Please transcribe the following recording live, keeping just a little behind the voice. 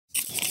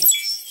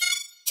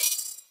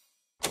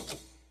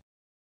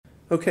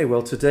Okay,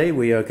 well today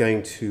we are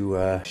going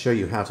to show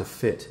you how to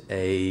fit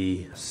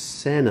a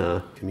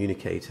Sena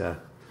communicator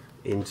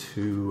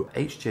into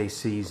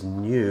HJC's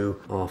new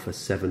RPHA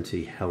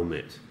 70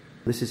 helmet.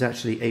 This is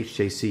actually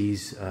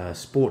HJC's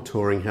sport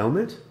touring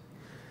helmet.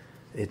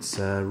 It's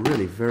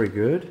really very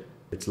good.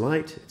 It's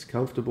light, it's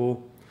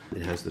comfortable,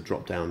 it has the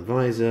drop-down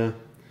visor,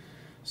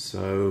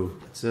 so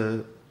it's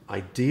an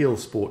ideal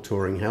sport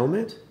touring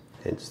helmet,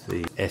 hence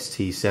the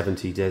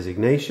ST70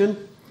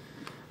 designation.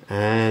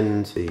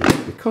 And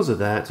because of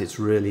that, it's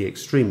really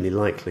extremely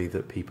likely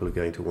that people are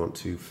going to want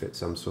to fit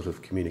some sort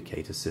of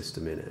communicator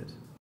system in it.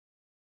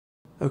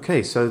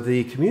 Okay, so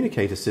the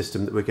communicator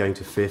system that we're going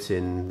to fit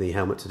in the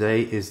helmet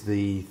today is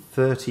the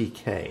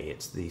 30K.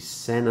 It's the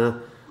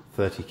Sena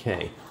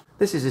 30K.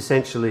 This is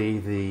essentially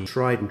the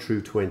tried and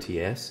true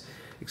 20S,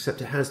 except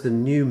it has the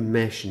new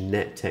mesh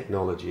net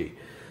technology.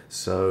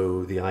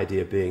 So the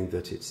idea being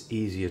that it's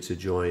easier to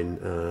join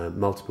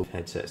multiple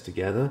headsets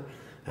together,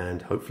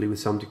 and hopefully with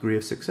some degree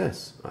of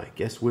success. I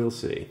guess we'll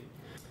see.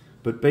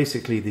 But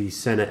basically the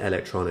Sena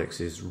electronics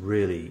is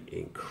really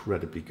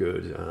incredibly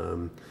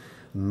good.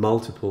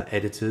 Multiple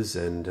editors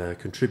and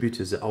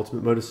contributors at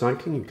Ultimate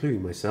Motorcycling,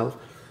 including myself,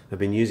 have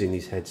been using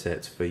these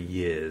headsets for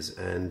years,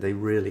 and they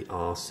really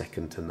are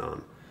second to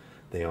none.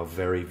 They are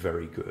very,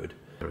 very good.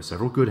 There are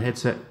several good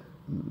headset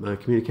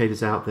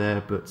communicators out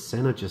there, but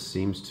Sena just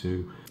seems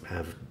to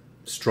have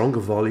stronger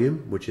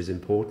volume, which is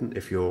important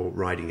if you're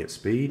riding at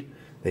speed.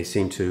 They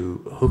seem to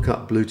hook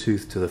up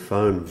Bluetooth to the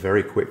phone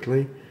very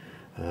quickly,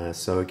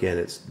 so again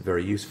it's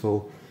very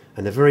useful,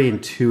 and they're very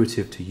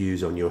intuitive to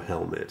use on your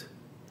helmet.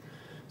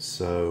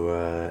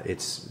 So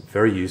it's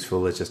very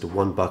useful. It's just a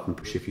one button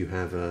push. If you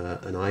have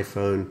an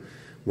iPhone,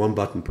 one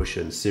button push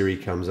and Siri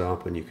comes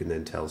up, and you can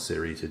then tell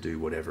Siri to do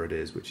whatever it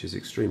is, which is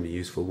extremely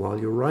useful while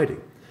you're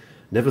riding.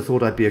 Never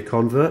thought I'd be a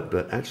convert,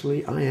 but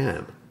actually I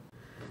am.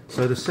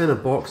 So the Sena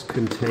box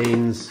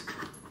contains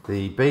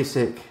the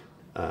basic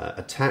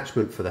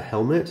attachment for the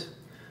helmet.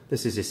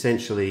 This is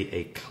essentially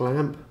a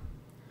clamp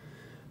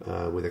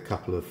with a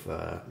couple of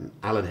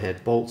Allen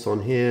head bolts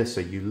on here,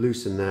 so you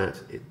loosen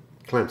that, it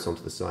clamps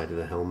onto the side of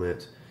the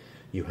helmet.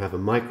 You have a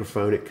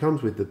microphone. It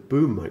comes with the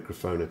boom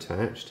microphone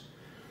attached,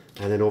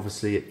 and then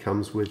obviously it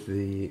comes with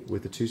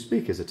the two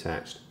speakers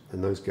attached,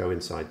 and those go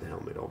inside the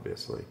helmet,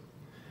 obviously.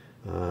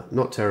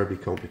 Not terribly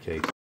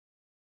complicated.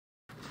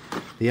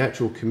 The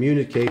actual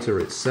communicator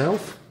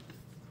itself,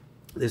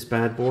 this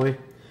bad boy,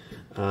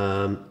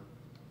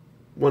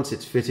 once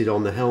it's fitted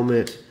on the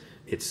helmet,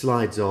 it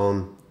slides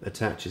on,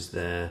 attaches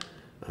there,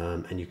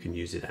 and you can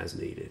use it as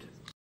needed.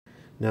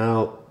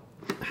 Now,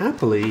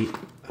 happily,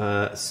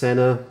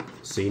 Sena,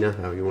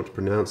 however you want to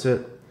pronounce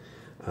it,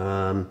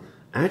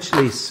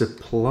 actually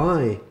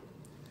supply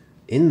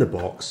in the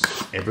box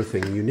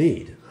everything you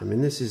need. I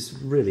mean, this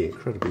is really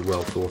incredibly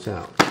well thought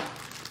out.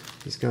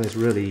 These guys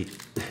really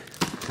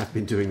have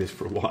been doing this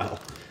for a while.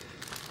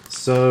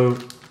 So,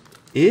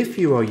 if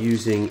you are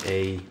using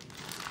a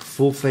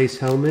full face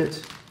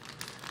helmet,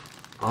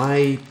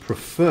 I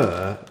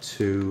prefer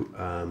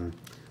to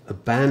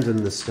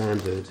abandon the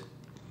standard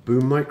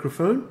boom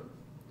microphone,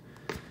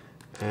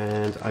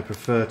 and I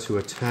prefer to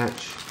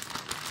attach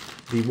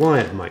the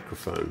wired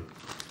microphone.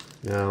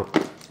 Now,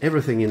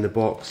 everything in the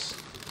box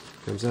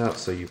comes out,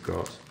 so you've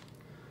got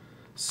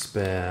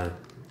spare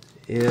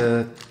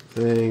ear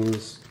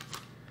things,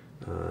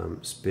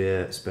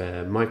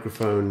 spare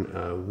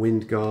microphone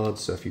wind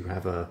guards, so if you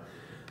have an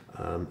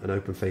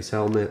open face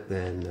helmet,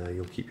 then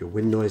you'll keep your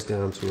wind noise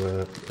down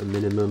to a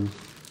minimum.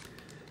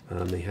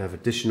 They have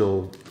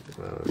additional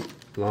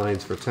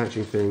lines for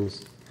attaching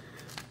things,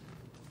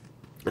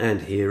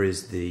 and here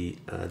is the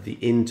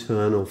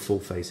internal full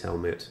face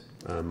helmet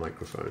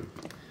microphone,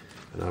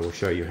 and I will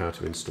show you how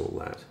to install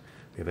that.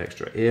 We have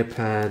extra ear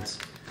pads,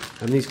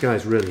 and these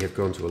guys really have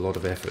gone to a lot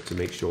of effort to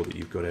make sure that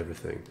you've got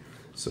everything.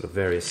 Sort of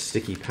various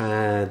sticky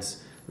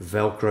pads,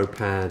 Velcro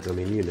pads, I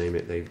mean, you name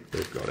it,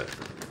 they've got it.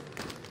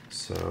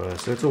 So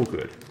it's all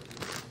good.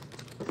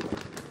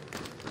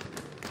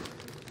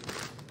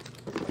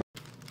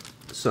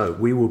 So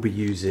we will be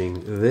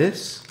using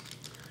this,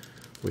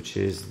 which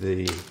is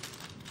the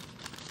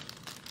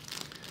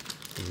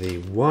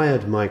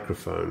wired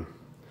microphone.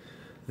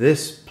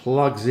 This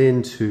plugs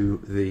into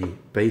the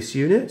bass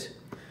unit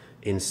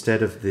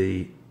instead of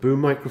the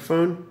boom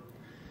microphone,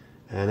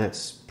 and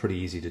that's pretty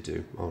easy to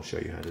do. I'll show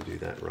you how to do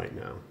that right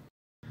now.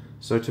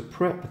 So to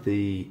prep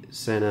the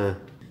Sena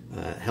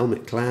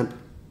helmet clamp,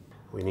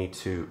 we need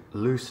to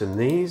loosen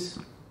these,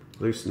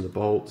 loosen the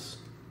bolts,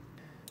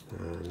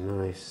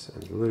 nice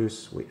and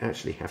loose. We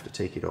actually have to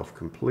take it off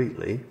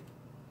completely.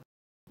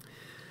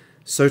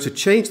 So to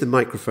change the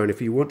microphone, if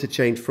you want to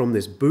change from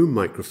this boom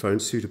microphone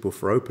suitable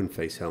for open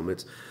face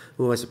helmets,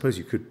 well, I suppose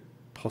you could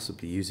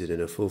possibly use it in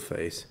a full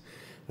face,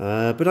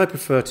 but I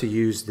prefer to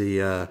use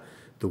the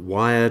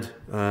wired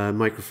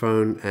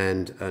microphone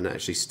and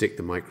actually stick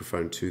the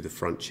microphone to the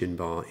front chin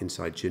bar,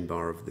 inside chin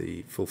bar of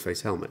the full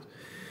face helmet.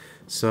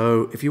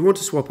 So if you want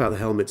to swap out the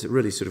helmets, it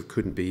really sort of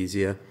couldn't be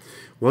easier.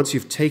 Once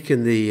you've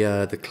taken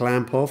the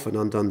clamp off and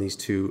undone these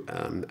two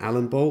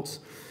Allen bolts,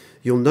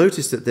 you'll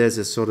notice that there's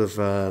a sort of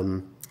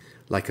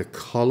like a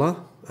collar.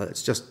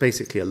 It's just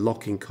basically a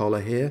locking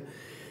collar here.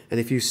 And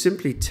if you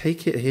simply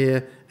take it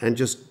here and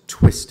just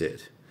twist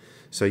it,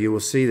 so you will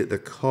see that the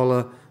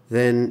collar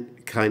then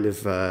kind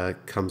of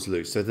comes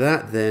loose. So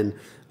that then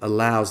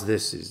allows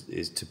this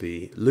is to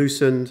be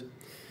loosened,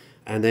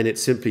 and then it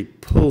simply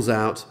pulls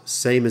out,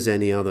 same as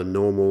any other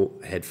normal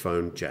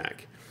headphone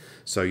jack.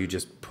 So you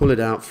just pull it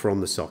out from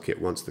the socket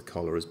once the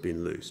collar has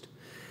been loosed.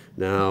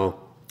 Now,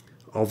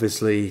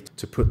 obviously,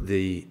 to put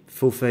the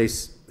full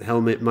face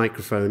helmet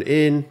microphone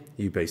in,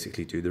 you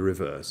basically do the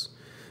reverse.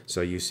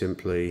 So you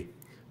simply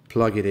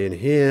plug it in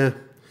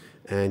here,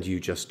 and you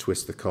just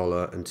twist the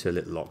collar until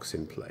it locks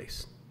in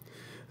place.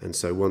 And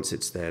so once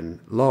it's then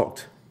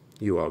locked,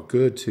 you are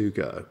good to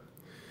go.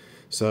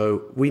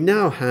 So we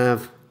now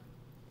have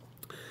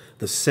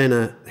the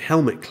Sena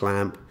helmet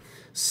clamp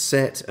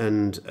set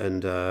and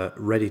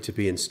ready to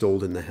be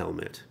installed in the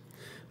helmet.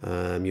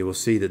 You will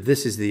see that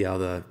this is the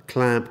other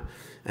clamp,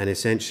 and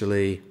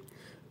essentially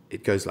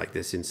it goes like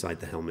this inside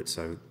the helmet.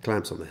 So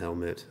clamps on the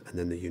helmet, and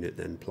then the unit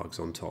then plugs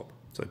on top.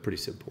 So pretty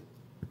simple.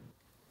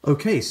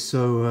 Okay,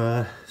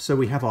 so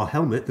we have our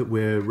helmet that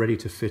we're ready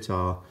to fit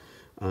our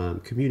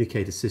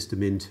communicator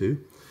system into.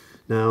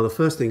 Now, the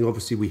first thing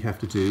obviously we have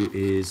to do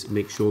is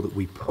make sure that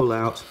we pull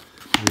out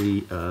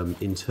the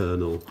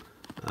internal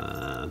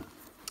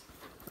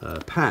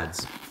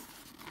pads.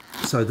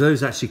 So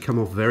those actually come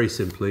off very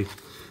simply.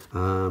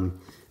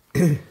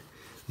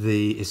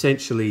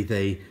 Essentially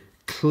they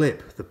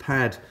clip the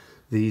pad.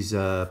 These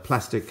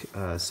plastic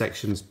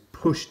sections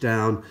push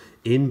down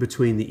in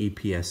between the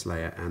EPS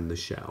layer and the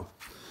shell.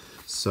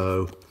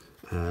 So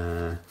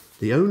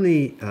the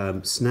only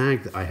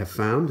snag that I have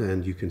found,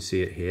 and you can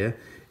see it here,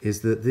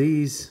 is that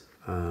these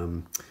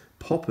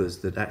poppers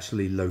that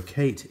actually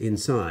locate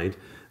inside,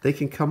 they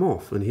can come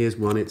off, and here's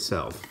one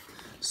itself.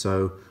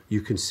 So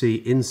you can see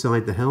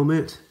inside the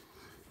helmet,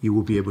 you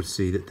will be able to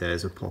see that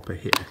there's a popper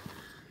here.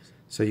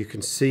 So you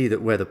can see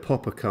that where the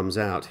popper comes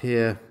out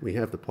here, we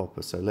have the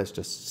popper. So let's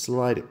just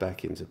slide it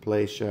back into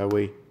place, shall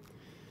we?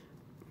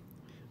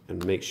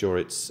 And make sure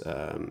it's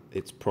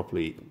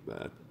properly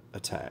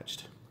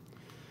attached.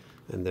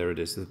 And there it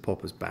is, the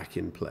popper's back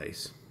in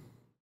place.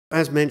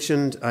 As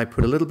mentioned, I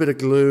put a little bit of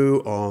glue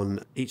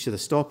on each of the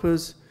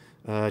stoppers,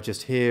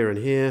 just here and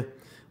here,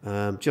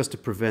 just to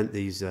prevent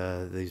these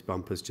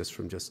bumpers just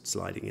from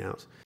sliding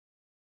out.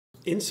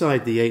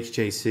 Inside the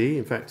HJC,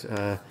 in fact,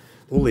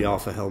 all the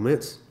RPHA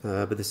helmets,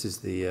 but this is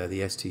the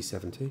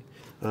ST70,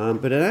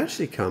 but it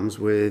actually comes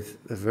with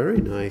a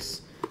very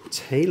nice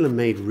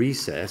tailor-made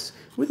recess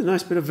with a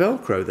nice bit of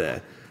Velcro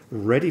there,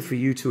 ready for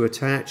you to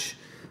attach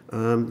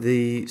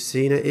the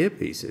Sena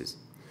earpieces.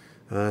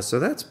 So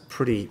that's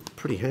pretty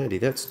handy.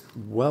 That's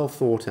well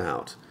thought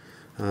out.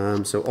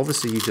 So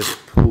obviously you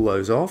just pull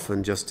those off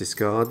and just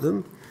discard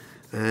them,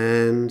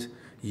 and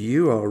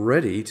you are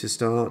ready to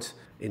start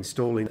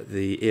installing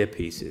the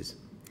earpieces.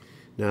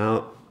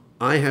 Now,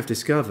 I have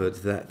discovered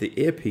that the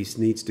earpiece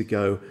needs to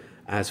go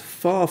as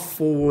far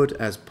forward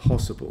as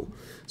possible.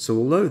 So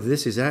although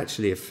this is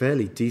actually a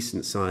fairly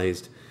decent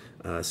sized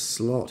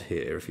slot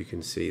here, if you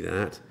can see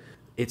that,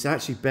 it's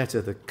actually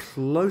better the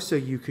closer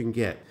you can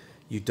get.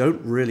 You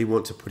don't really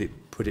want to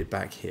put it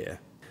back here.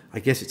 I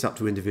guess it's up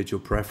to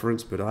individual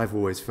preference, but I've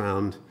always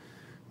found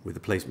with the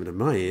placement of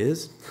my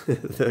ears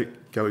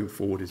that going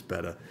forward is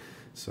better.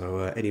 So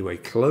anyway,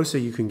 closer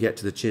you can get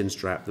to the chin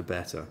strap, the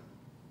better.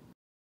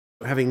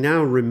 Having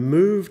now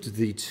removed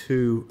the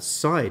two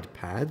side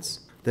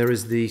pads, there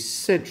is the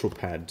central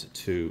pad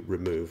to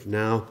remove.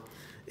 Now,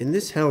 in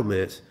this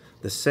helmet,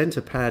 the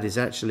center pad is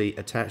actually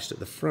attached at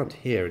the front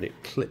here, and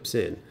it clips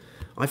in.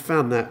 I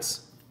found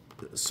that's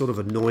sort of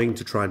annoying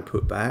to try and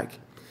put back.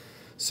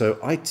 So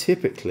I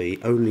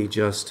typically only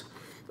just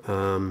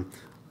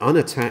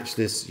unattach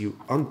this. You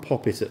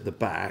unpop it at the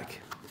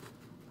back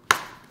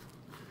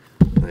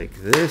like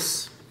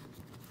this,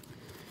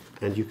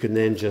 and you can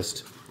then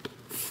just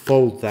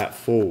fold that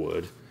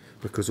forward,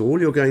 because all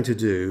you're going to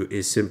do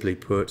is simply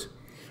put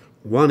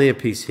one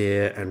earpiece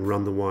here and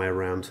run the wire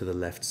around to the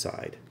left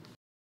side.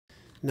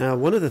 Now,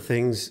 one of the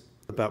things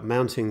about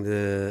mounting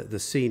the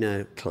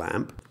Sena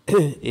clamp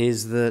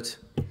is that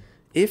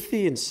if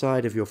the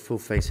inside of your full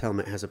face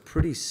helmet has a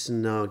pretty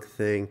snug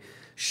thing,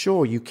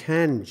 sure, you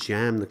can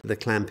jam the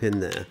clamp in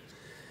there,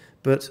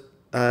 but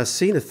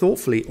Sena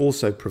thoughtfully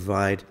also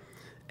provide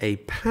a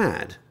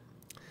pad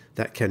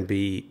that can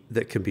be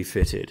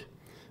fitted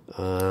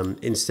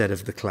instead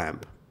of the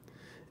clamp.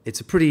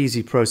 It's a pretty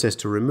easy process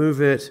to remove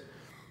it.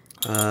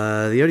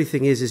 The only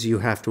thing is you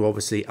have to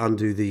obviously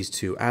undo these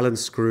two Allen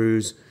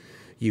screws.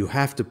 You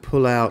have to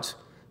pull out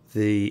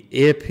the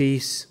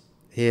earpiece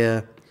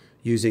here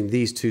using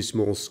these two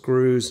small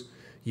screws.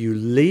 You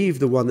leave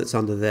the one that's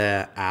under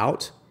there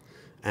out,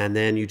 and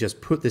then you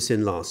just put this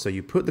in last. So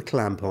you put the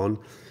clamp on,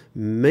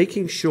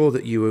 making sure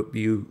that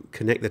you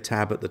connect the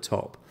tab at the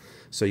top.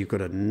 So you've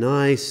got a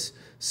nice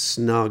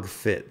snug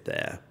fit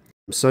there.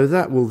 So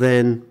that will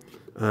then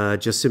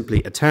just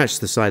simply attach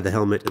the side of the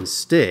helmet and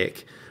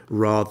stick,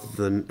 rather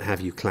than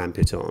have you clamp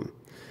it on.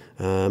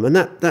 And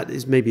that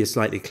is maybe a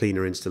slightly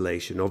cleaner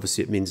installation.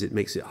 Obviously, it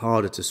makes it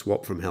harder to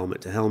swap from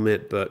helmet to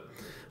helmet, but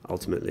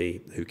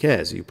ultimately, who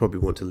cares? You probably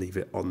want to leave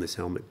it on this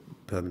helmet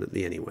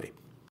permanently anyway.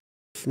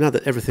 Now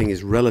that everything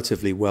is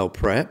relatively well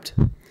prepped,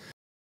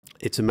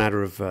 it's a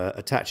matter of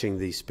attaching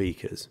these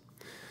speakers.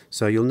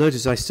 So you'll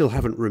notice I still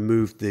haven't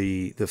removed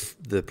the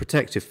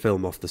protective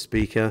film off the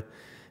speaker.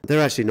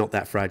 They're actually not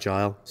that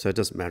fragile, so it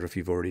doesn't matter if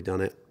you've already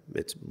done it.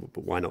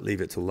 But why not leave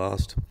it till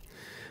last?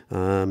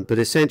 But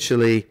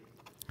essentially,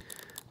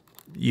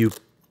 you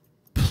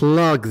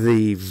plug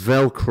the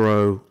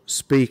Velcro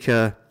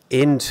speaker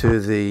into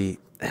the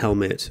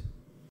helmet.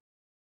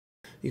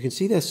 You can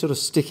see they're sort of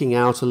sticking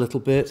out a little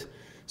bit,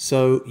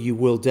 so you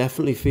will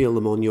definitely feel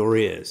them on your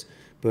ears.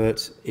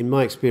 But in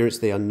my experience,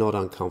 they are not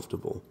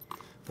uncomfortable.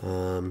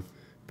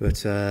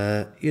 But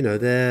you know,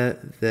 they're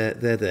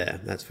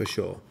there, that's for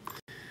sure.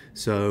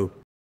 So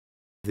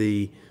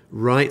the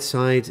right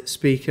side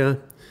speaker,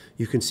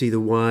 you can see the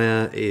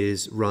wire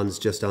runs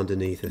just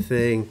underneath the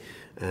thing,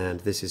 and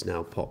this is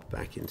now popped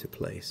back into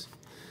place.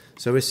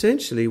 So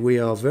essentially we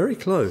are very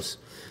close.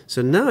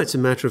 So now it's a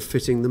matter of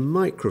fitting the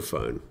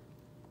microphone.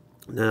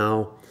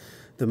 Now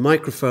the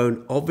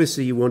microphone,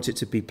 obviously you want it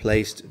to be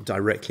placed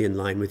directly in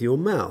line with your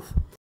mouth.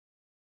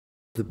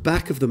 The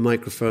back of the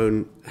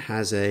microphone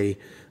has a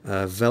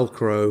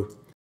Velcro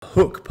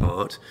hook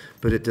part,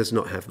 but it does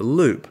not have the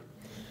loop.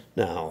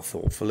 Now,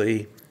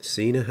 thoughtfully,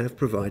 Sena have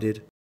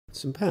provided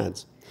some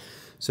pads.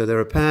 So there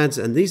are pads,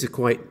 and these are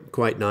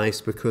quite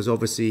nice because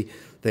obviously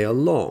they are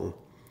long.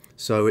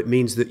 So it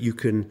means that you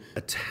can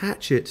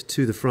attach it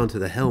to the front of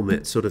the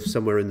helmet, sort of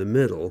somewhere in the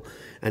middle,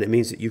 and it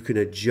means that you can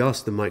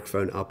adjust the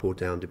microphone up or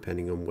down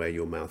depending on where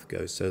your mouth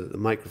goes, so that the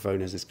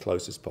microphone is as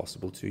close as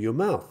possible to your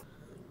mouth.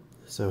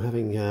 So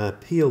having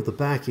peeled the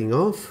backing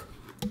off,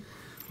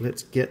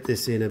 let's get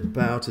this in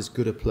about as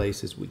good a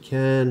place as we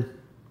can.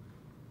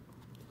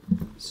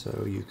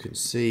 So you can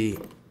see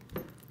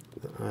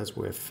that as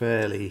we're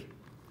fairly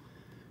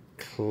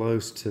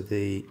close to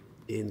the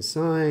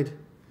inside,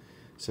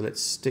 so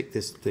let's stick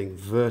this thing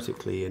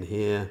vertically in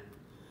here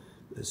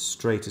as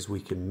straight as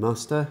we can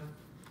muster.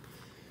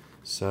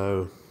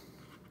 So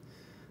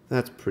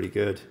that's pretty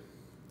good.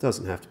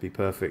 Doesn't have to be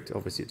perfect.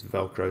 Obviously it's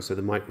Velcro, so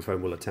the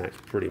microphone will attach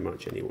pretty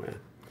much anywhere.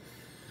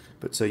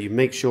 But so you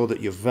make sure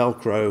that your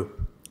Velcro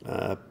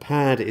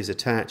pad is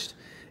attached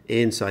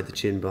inside the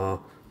chin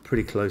bar,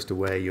 pretty close to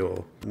where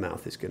your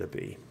mouth is going to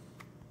be.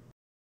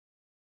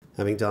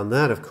 Having done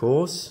that, of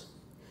course,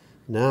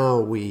 now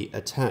we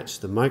attach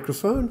the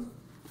microphone.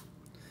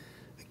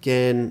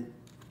 Again,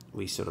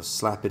 we sort of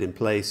slap it in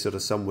place, sort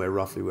of somewhere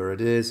roughly where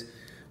it is.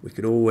 We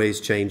can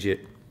always change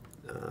it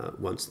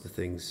once the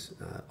thing's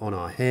on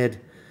our head,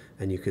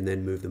 and you can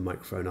then move the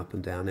microphone up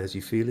and down as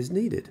you feel is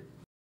needed.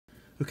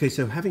 Okay,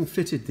 so having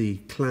fitted the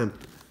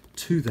clamp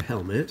to the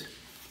helmet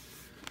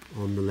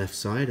on the left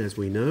side, as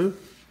we know,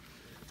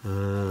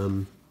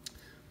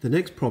 the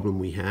next problem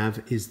we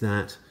have is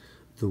that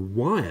the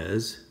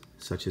wires,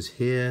 such as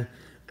here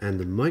and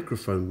the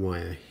microphone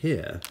wire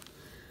here,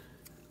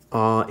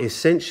 are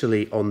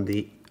essentially on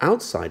the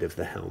outside of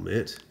the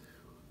helmet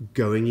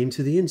going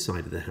into the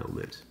inside of the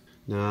helmet.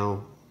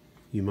 Now,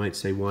 you might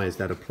say, why is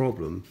that a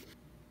problem?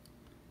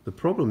 The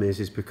problem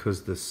is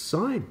because the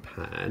side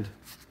pad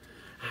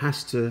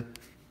has to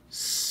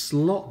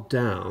slot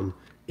down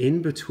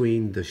in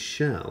between the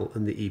shell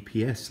and the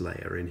EPS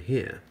layer in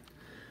here.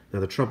 Now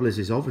the trouble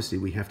is obviously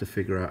we have to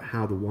figure out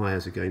how the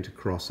wires are going to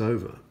cross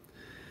over.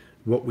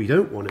 What we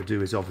don't want to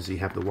do is obviously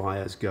have the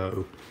wires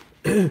go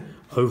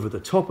over the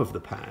top of the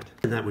pad,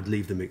 and that would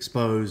leave them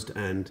exposed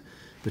and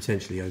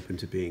potentially open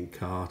to being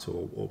cut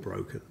or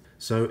broken.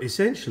 So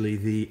essentially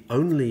the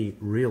only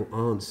real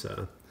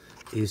answer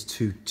is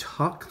to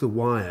tuck the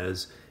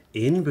wires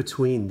in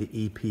between the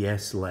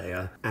EPS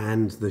layer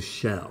and the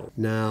shell.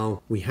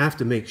 Now we have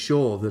to make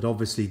sure that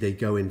obviously they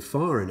go in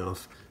far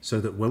enough so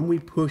that when we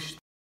push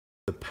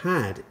the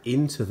pad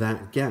into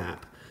that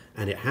gap,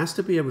 and it has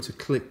to be able to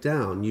click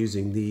down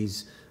using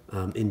these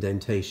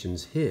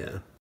indentations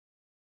here,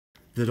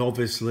 that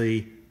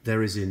obviously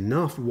there is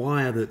enough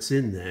wire that's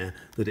in there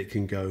that it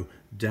can go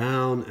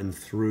down and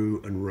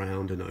through and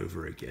round and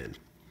over again.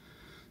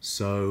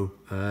 So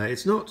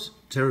it's not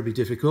terribly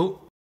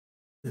difficult,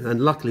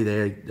 and luckily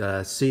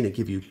Sena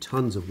give you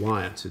tons of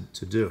wire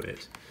to do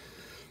it.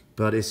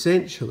 But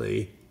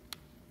essentially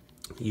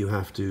you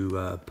have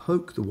to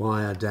poke the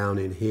wire down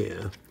in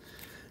here,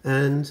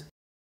 and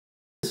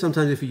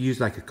sometimes if you use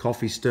like a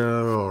coffee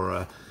stir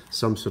or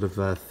some sort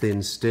of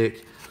thin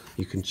stick,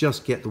 you can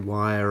just get the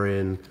wire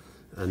in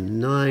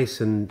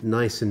nice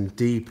and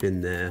deep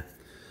in there,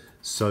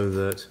 so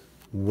that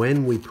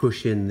when we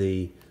push in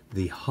the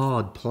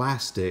hard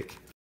plastic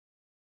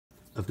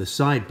of the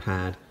side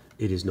pad,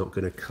 it is not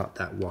going to cut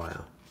that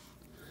wire.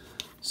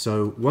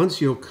 So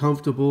once you're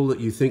comfortable that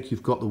you think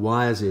you've got the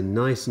wires in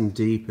nice and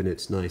deep and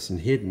it's nice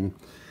and hidden,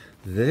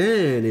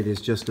 then it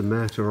is just a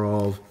matter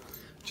of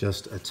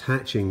just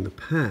attaching the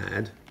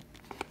pad,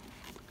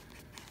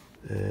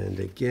 and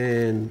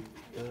again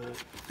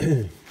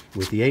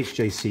with the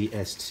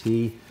HJC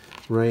ST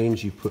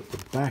range, you put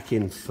the back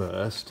in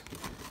first.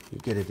 You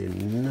get it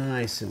in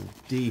nice and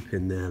deep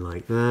in there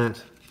like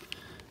that.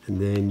 And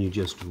then you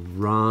just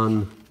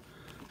run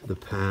the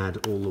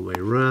pad all the way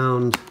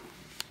around.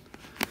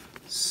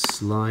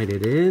 Slide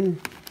it in.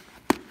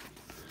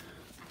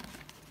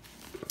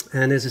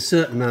 And there's a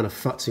certain amount of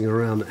futzing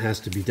around that has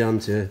to be done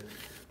to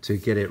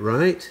get it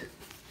right.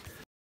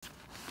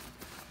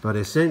 But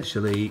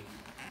essentially,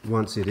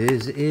 once it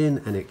is in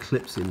and it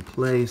clips in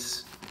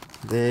place,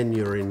 then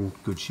you're in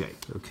good shape.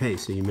 Okay,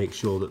 so you make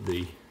sure that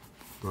the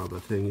rubber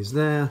thing is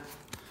there.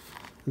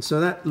 And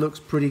so that looks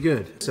pretty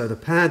good. So the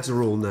pads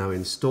are all now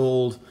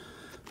installed.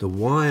 The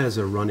wires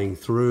are running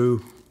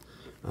through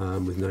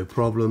with no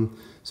problem.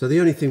 So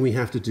the only thing we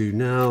have to do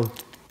now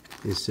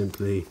is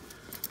simply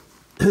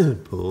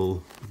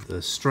pull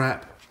the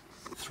strap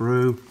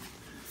through,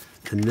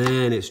 and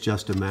then it's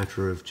just a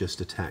matter of just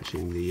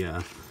attaching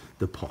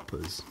the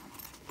poppers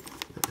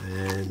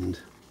and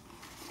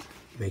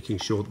making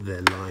sure that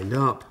they're lined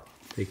up,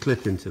 they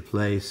clip into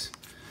place,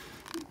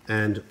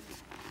 and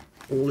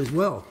all is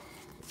well.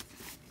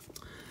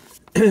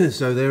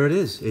 So there it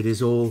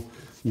is all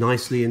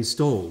nicely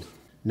installed.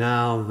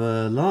 Now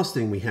the last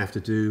thing we have to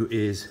do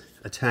is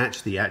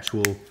attach the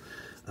actual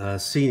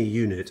Sena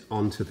unit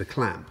onto the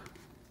clamp.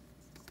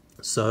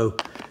 So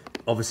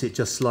obviously it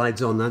just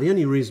slides on. Now the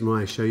only reason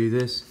why I show you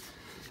this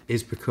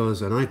is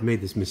because, and I've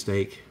made this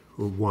mistake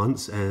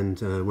once,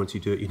 and once you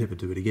do it, you never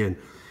do it again.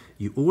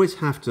 You always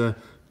have to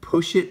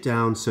push it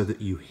down so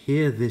that you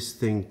hear this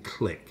thing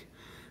click.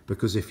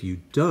 Because if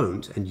you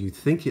don't, and you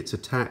think it's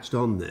attached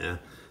on there,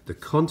 the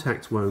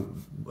contacts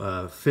won't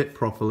fit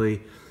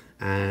properly,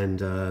 and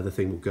the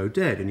thing will go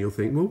dead. And you'll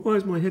think, well, why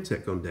has my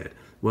headset gone dead?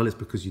 Well, it's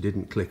because you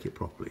didn't click it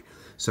properly.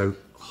 So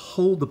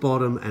hold the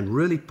bottom and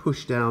really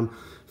push down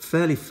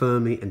fairly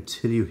firmly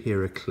until you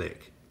hear a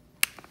click.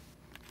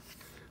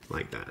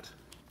 Like that.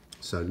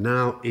 So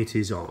now it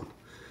is on.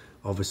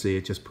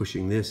 Obviously, just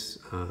pushing this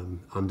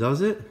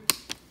undoes it.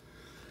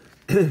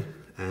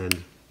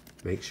 And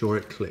make sure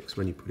it clicks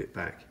when you put it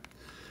back.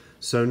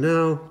 So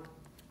now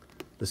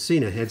the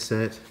Sena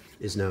headset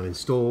is now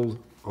installed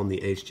on the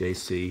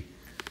HJC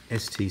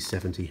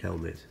ST70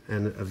 helmet,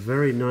 and a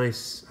very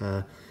nice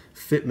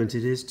fitment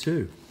it is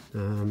too.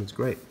 It's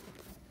great.